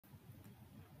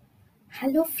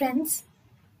Hello friends,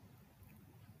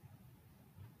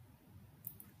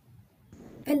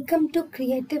 welcome to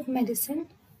Creative Medicine.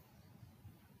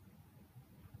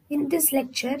 In this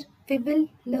lecture, we will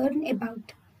learn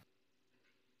about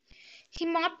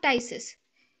Hemoptysis.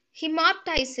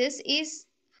 Hemoptysis is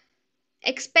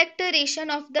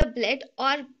expectoration of the blood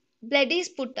or bloody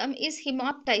sputum is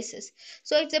hemoptysis.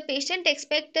 So if the patient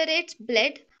expectorates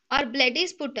blood or bloody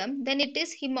sputum, then it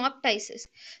is hemoptysis.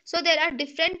 So there are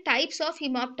different types of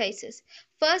hemoptysis.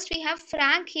 First we have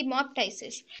frank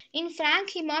hemoptysis. In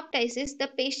frank hemoptysis, the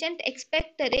patient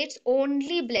expectorates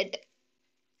only blood.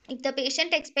 If the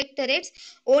patient expectorates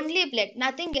only blood,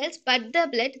 nothing else but the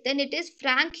blood, then it is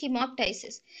frank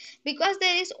hemoptysis. Because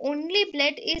there is only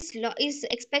blood is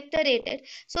expectorated,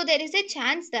 so there is a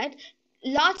chance that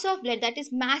lots of blood, that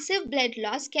is massive blood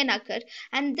loss, can occur,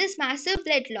 and this massive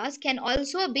blood loss can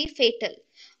also be fatal,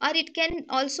 or it can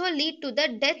also lead to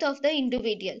the death of the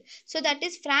individual. So that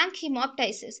is frank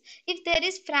hemoptysis. If there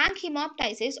is frank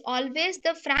hemoptysis, always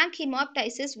the frank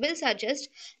hemoptysis will suggest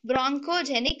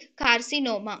bronchogenic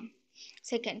carcinoma.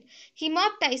 Second,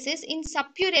 hemoptysis in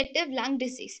suppurative lung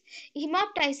disease.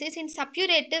 Hemoptysis in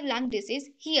suppurative lung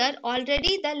disease, here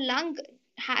already the lung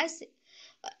has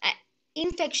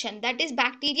infection, that is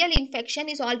bacterial infection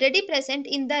is already present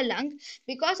in the lung.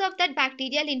 Because of that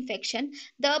bacterial infection,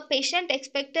 the patient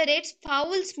expectorates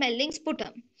foul smelling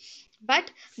sputum. But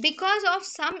because of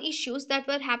some issues that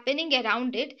were happening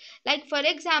around it, like for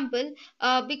example,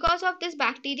 because of this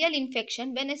bacterial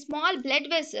infection, when a small blood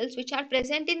vessels which are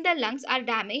present in the lungs are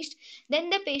damaged, then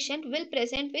the patient will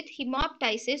present with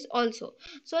hemoptysis also.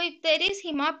 So if there is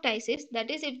hemoptysis, that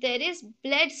is if there is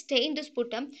blood stained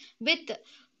sputum with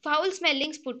foul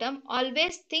smelling sputum,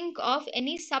 always think of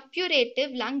any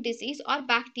suppurative lung disease or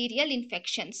bacterial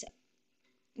infections.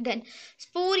 Then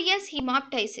spurious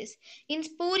hemoptysis. In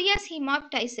spurious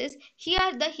hemoptysis,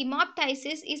 here the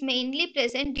hemoptysis is mainly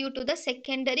present due to the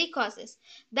secondary causes.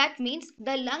 That means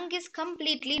the lung is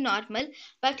completely normal,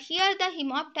 but here the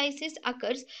hemoptysis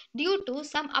occurs due to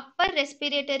some upper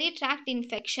respiratory tract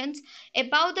infections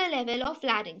above the level of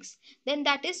larynx. Then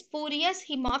that is spurious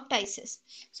hemoptysis.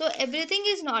 So everything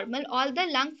is normal, all the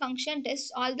lung function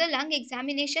tests, all the lung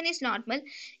examination is normal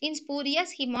in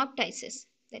spurious hemoptysis.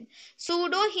 Then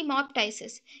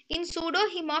pseudo-hemoptysis. In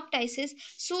pseudo-hemoptysis,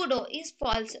 pseudo is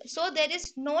false. So there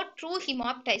is no true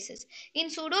hemoptysis. In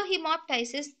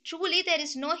pseudo-hemoptysis, truly there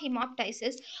is no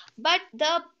hemoptysis, but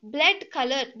the blood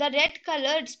color, the red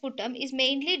colored sputum is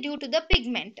mainly due to the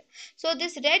pigment. So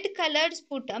this red colored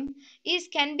sputum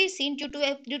can be seen due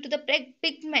to the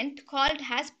pigment called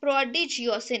as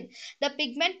prodigiosin. The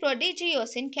pigment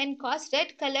prodigiosin can cause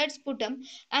red colored sputum,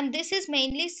 and this is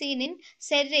mainly seen in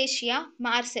Serratia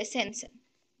marcescens.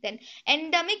 Then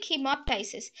endemic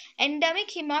hemoptysis. Endemic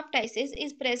hemoptysis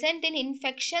is present in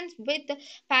infections with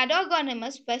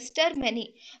Paragonemus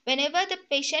westermani. Whenever the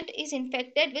patient is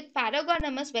infected with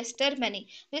Paragonemus westermani,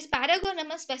 this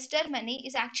Paragonemus westermani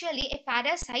is actually a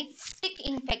parasitic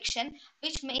infection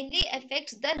which mainly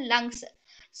affects the lungs.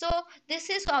 So this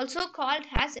is also called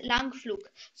as lung fluke.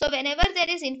 So whenever there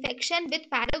is infection with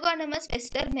Paragonemus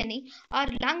westermani or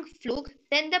lung fluke,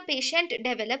 then the patient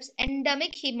develops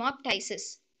endemic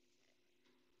hemoptysis.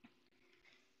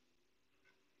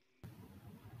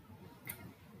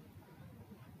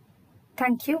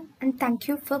 thank you and thank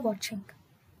you for watching.